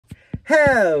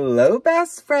Hello,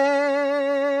 best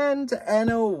friend,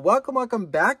 and welcome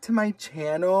back to my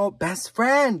channel. Best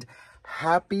friend,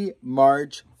 happy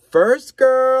March 1st,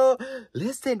 girl.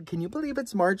 Listen, can you believe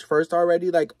it's March 1st already?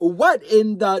 Like, what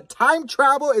in the time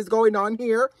travel is going on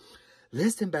here?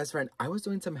 Listen, best friend, I was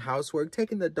doing some housework,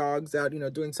 taking the dogs out,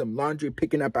 doing some laundry,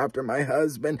 picking up after my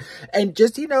husband, and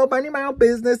just, minding my own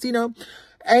business,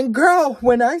 And girl,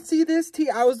 when I see this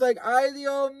tea, I was like, ay,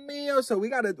 Dios mío. So we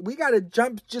gotta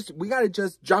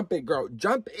just jump it, girl.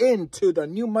 Jump into the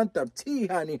new month of tea,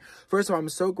 honey. First of all, I'm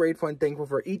so grateful and thankful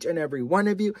for each and every one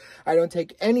of you. I don't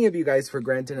take any of you guys for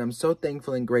granted. I'm so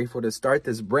thankful and grateful to start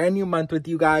this brand new month with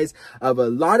you guys of a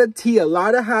lot of tea, a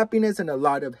lot of happiness, and a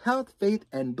lot of health, faith,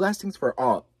 and blessings for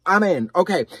all. Amen.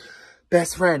 Okay.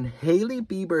 Best friend, Hailey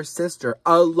Bieber's sister,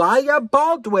 Alaia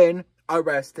Baldwin,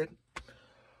 arrested.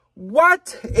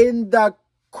 What in the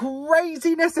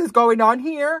craziness is going on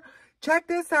here? Check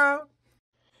this out.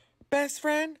 Best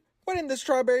friend, what in the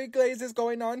strawberry glaze is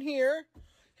going on here?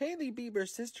 Hailey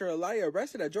Bieber's sister Alaia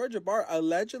arrested at Georgia bar,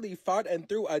 allegedly fought and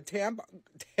threw a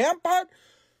tampon?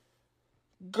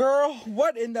 Girl,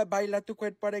 what in the baila tu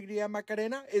cuerpo alegría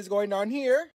Macarena is going on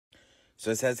here?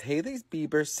 So it says Hailey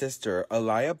Bieber's sister,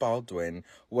 Alaia Baldwin,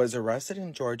 was arrested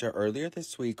in Georgia earlier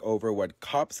this week over what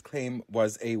cops claim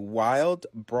was a wild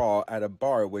brawl at a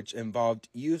bar, which involved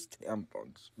used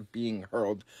tampons being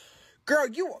hurled. Girl,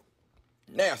 you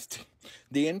nasty.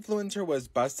 The influencer was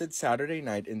busted Saturday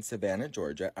night in Savannah,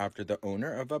 Georgia, after the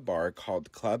owner of a bar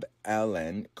called Club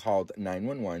Ellen called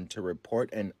 911 to report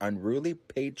an unruly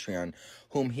patron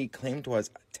whom he claimed was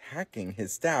attacking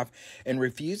his staff and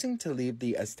refusing to leave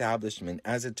the establishment.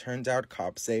 As it turns out,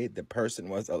 cops say the person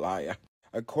was Alaia.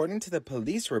 According to the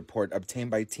police report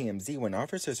obtained by TMZ, when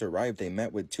officers arrived, they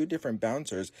met with two different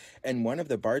bouncers and one of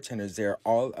the bartenders there,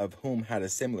 all of whom had a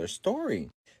similar story.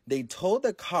 They told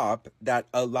the cop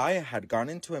that Alaia had gone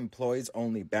into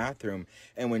employees-only bathroom,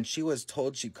 and when she was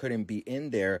told she couldn't be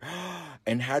in there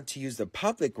and had to use the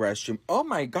public restroom, oh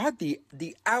my God, the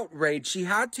outrage. She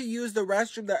had to use the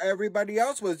restroom that everybody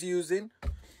else was using.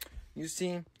 You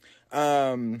see, she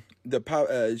had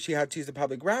to use the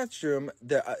public restroom.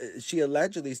 She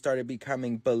allegedly started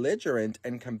becoming belligerent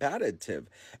and combative,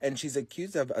 and she's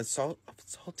accused of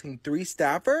assaulting 3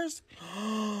 staffers.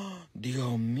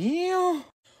 Dios mío.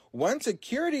 One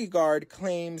security guard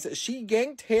claims she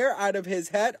yanked hair out of his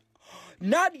head.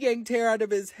 Not yanked hair out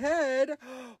of his head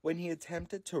when he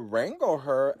attempted to wrangle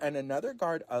her. And another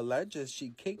guard alleges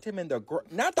she kicked him in the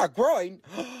not the groin.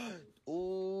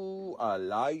 Ooh,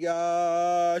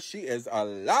 Alaia. She is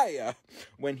Alaia.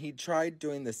 When he tried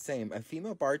doing the same, a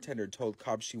female bartender told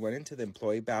cops she went into the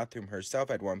employee bathroom herself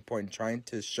at one point, trying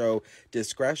to show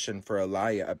discretion for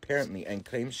Alaia, apparently, and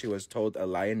claims she was told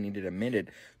Alaia needed a minute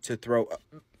to throw up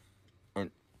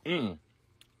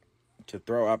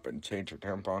and change her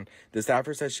tampon. The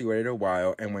staffer says she waited a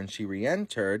while, and when she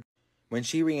re-entered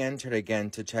again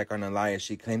to check on Alaia,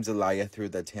 she claims Alaia threw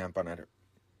the tampon at her.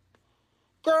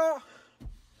 Girl,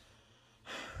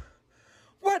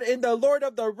 what in the Lord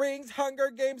of the Rings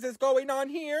Hunger Games is going on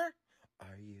here?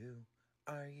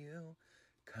 Are you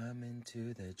coming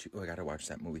to the... Oh, I gotta watch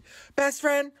that movie. Best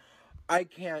friend, I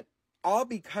can't. All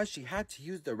because she had to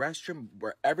use the restroom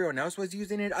where everyone else was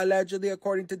using it, allegedly,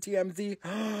 according to TMZ.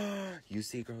 You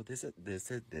see, girl, this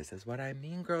is what I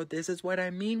mean, girl. This is what I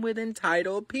mean with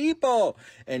entitled people.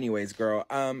 Anyways, girl,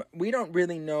 we don't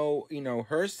really know,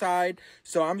 her side,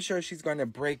 so I'm sure she's going to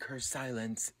break her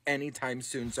silence anytime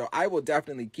soon. So I will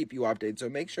definitely keep you updated. So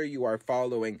make sure you are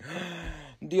following.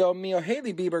 Dios mío,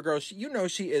 Hailey Bieber, girl,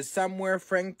 she is somewhere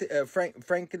frantically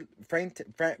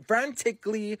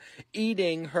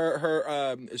eating her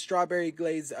strawberry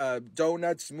glazed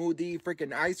donut smoothie,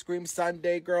 freaking ice cream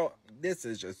sundae, girl. This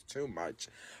is just too much.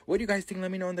 What do you guys think? Let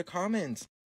me know in the comments.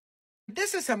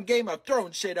 This is some Game of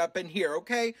Thrones shit up in here,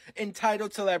 okay?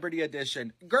 Entitled Celebrity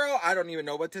Edition. Girl, I don't even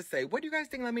know what to say. What do you guys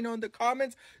think? Let me know in the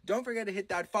comments. Don't forget to hit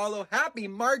that follow. Happy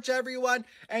March, everyone.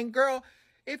 And girl,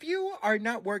 if you are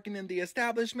not working in the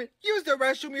establishment, use the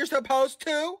restroom you're supposed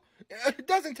to. It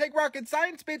doesn't take rocket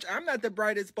science, bitch. I'm not the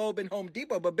brightest bulb in Home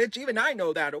Depot, but bitch, even I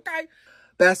know that, okay?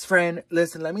 Best friend,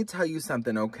 listen, let me tell you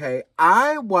something, okay?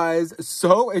 I was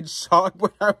so in shock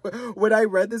when I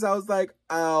read this. I was like,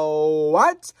 oh,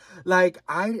 what? Like,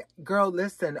 girl,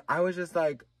 listen, I was just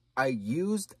like, I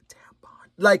used tampon.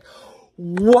 Like,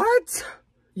 what?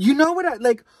 You know what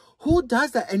who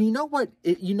does that? And you know what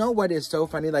is so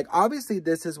funny? Like, obviously,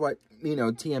 this is what,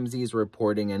 TMZ is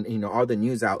reporting and, all the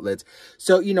news outlets.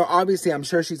 So, obviously, I'm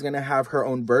sure she's going to have her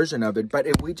own version of it. But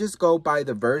if we just go by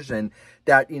the version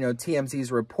that, you know, TMZ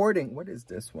is reporting. What is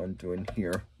this one doing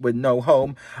here with no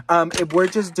home? If we're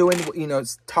just doing, you know,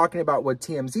 talking about what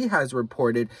TMZ has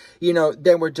reported, you know,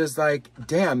 then we're just like,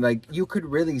 damn, like, you could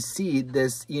really see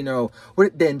this, you know,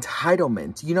 with the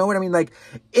entitlement. You know what I mean? Like,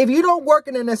 if you don't work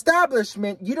in an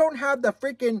establishment, you don't have the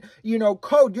freaking, you know,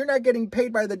 code. You're not getting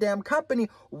paid by the damn company.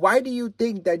 Why do you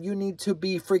think that you need to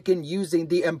be freaking using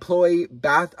the employee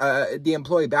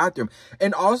bathroom?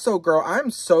 And also, girl,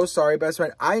 I'm so sorry, best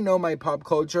friend. I know my pop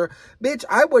culture. Bitch,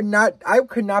 I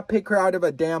could not pick her out of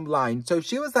a damn line. So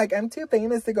she was like, I'm too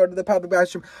famous to go to the public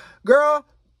bathroom. Girl,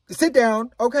 sit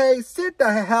down, okay? Sit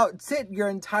your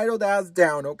entitled ass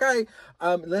down, okay?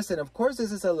 Listen, of course,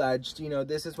 this is alleged. You know,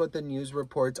 this is what the news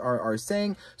reports are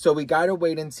saying. So we got to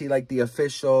wait and see, like, the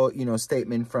official, you know,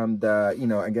 statement from the, you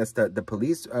know, I guess the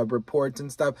police reports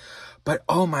and stuff. But,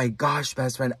 oh, my gosh,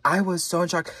 best friend, I was so in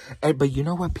shock. But you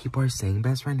know what people are saying,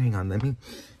 best friend? Hang on, let me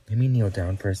kneel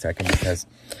down for a second because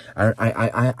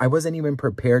I wasn't even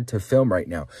prepared to film right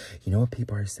now. You know what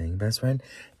people are saying, best friend?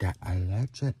 That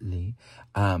allegedly,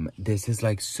 this is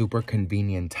like super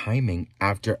convenient timing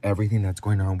after everything that's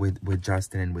going on with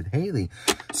Justin and with Hailey.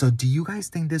 So do you guys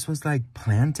think this was like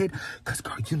planted? Because,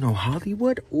 girl, you know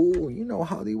Hollywood? Oh, you know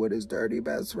Hollywood is dirty,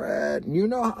 best friend. You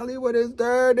know Hollywood is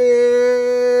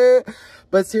dirty.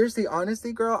 But seriously,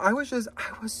 honestly, girl, I was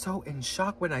so in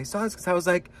shock when I saw this because I was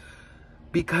like,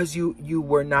 because you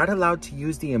were not allowed to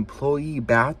use the employee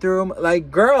bathroom.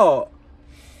 Like, girl,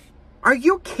 are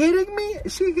you kidding me?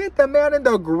 She hit the man in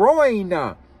the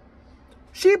groin.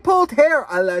 She pulled hair,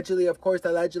 allegedly, of course,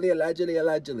 allegedly.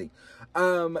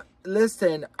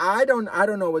 Listen, I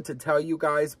don't know what to tell you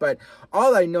guys, but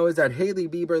all I know is that Hailey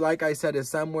Bieber, like I said, is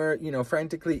somewhere, you know,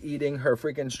 frantically eating her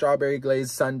freaking strawberry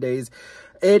glazed sundaes.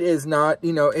 It is not,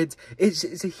 you know, it's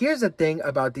here's the thing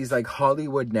about these like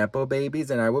Hollywood Nepo babies,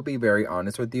 and I will be very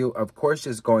honest with you, of course,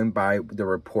 just going by the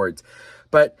reports,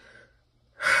 but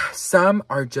some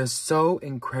are just so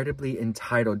incredibly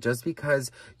entitled just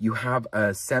because you have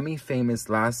a semi-famous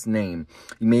last name.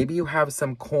 Maybe you have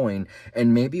some coin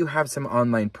and maybe you have some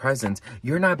online presence.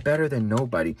 You're not better than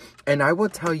nobody. And I will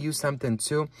tell you something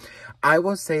too. I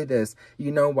will say this.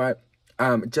 You know what?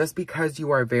 Just because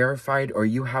you are verified or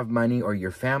you have money or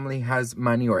your family has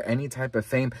money or any type of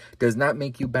fame does not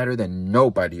make you better than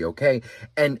nobody, okay?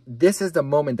 And this is the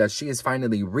moment that she is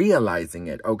finally realizing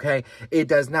it, okay? It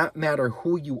does not matter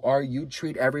who you are. You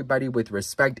treat everybody with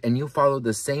respect and you follow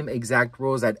the same exact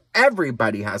rules that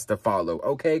everybody has to follow,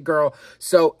 okay, girl?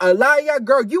 So, Alaia,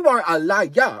 girl, you are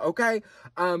Alaia, okay?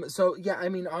 So yeah, I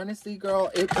mean, honestly,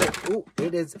 girl, it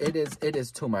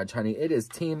is too much, honey. It is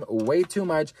team way too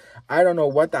much. I don't know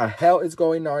what the hell is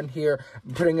going on here.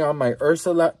 I'm putting on my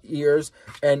Ursula ears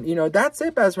and, you know, that's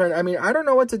it, best friend. I mean, I don't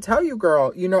know what to tell you,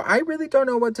 girl. You know, I really don't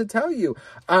know what to tell you.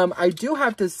 I do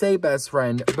have to say, best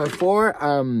friend, before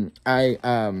I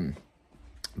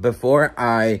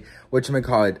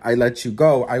let you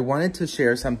go, I wanted to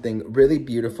share something really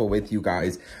beautiful with you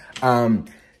guys.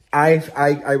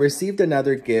 I received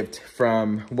another gift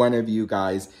from one of you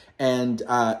guys, and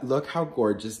look how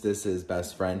gorgeous this is,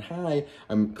 best friend. Hi,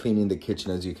 I'm cleaning the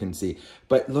kitchen, as you can see,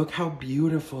 but look how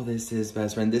beautiful this is,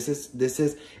 best friend. This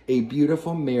is a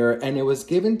beautiful mirror, and it was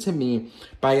given to me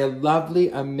by a lovely,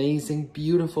 amazing,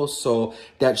 beautiful soul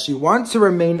that she wants to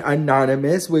remain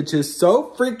anonymous, which is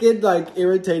so freaking like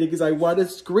irritating because I want to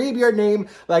scream your name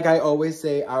like I always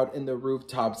say out in the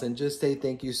rooftops and just say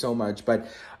thank you so much. But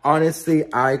honestly,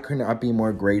 I could not be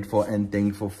more grateful and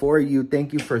thankful for you.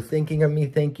 Thank you for thinking of me.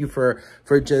 Thank you for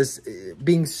just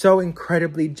being so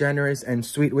incredibly generous and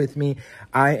sweet with me.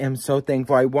 I am so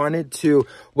thankful. I wanted to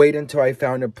wait until I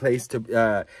found a place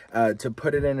to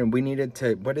put it in, and we needed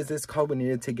to, what is this called? We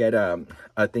needed to get a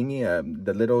thingy,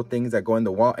 the little things that go on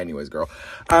the wall. Anyways, girl.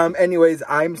 Anyways,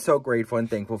 I'm so grateful and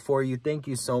thankful for you. Thank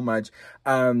you so much.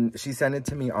 She sent it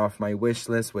to me off my wish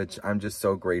list, which I'm just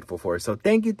so grateful for. So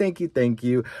thank you, thank you, thank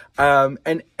you.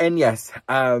 And yes,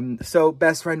 so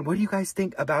best friend, what do you guys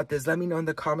think about this? Let me know in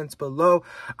the comments below.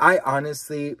 I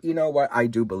honestly, you know what? I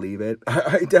do believe it.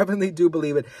 I definitely do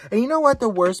believe it. And you know what the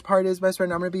worst part is, best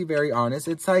friend? I'm going to be very honest.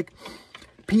 It's like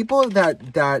people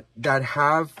that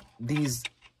have these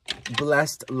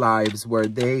blessed lives where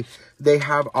they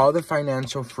have all the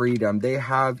financial freedom, they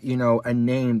have, you know, a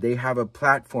name, they have a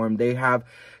platform, they have,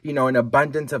 you know, an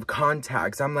abundance of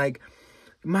contacts. I'm like,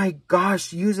 my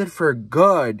gosh, use it for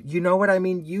good. You know what I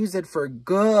mean? Use it for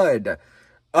good.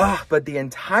 But the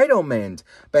entitlement.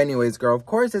 But anyways, girl, of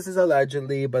course, this is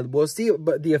allegedly, but we'll see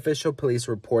the official police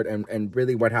report and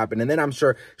really what happened. And then I'm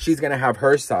sure she's going to have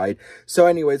her side. So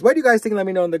anyways, what do you guys think? Let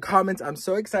me know in the comments. I'm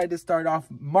so excited to start off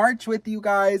March with you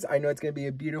guys. I know it's going to be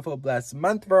a beautiful, blessed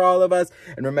month for all of us.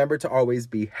 And remember to always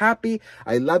be happy.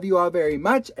 I love you all very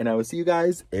much. And I will see you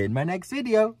guys in my next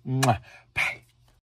video. Mwah. Bye.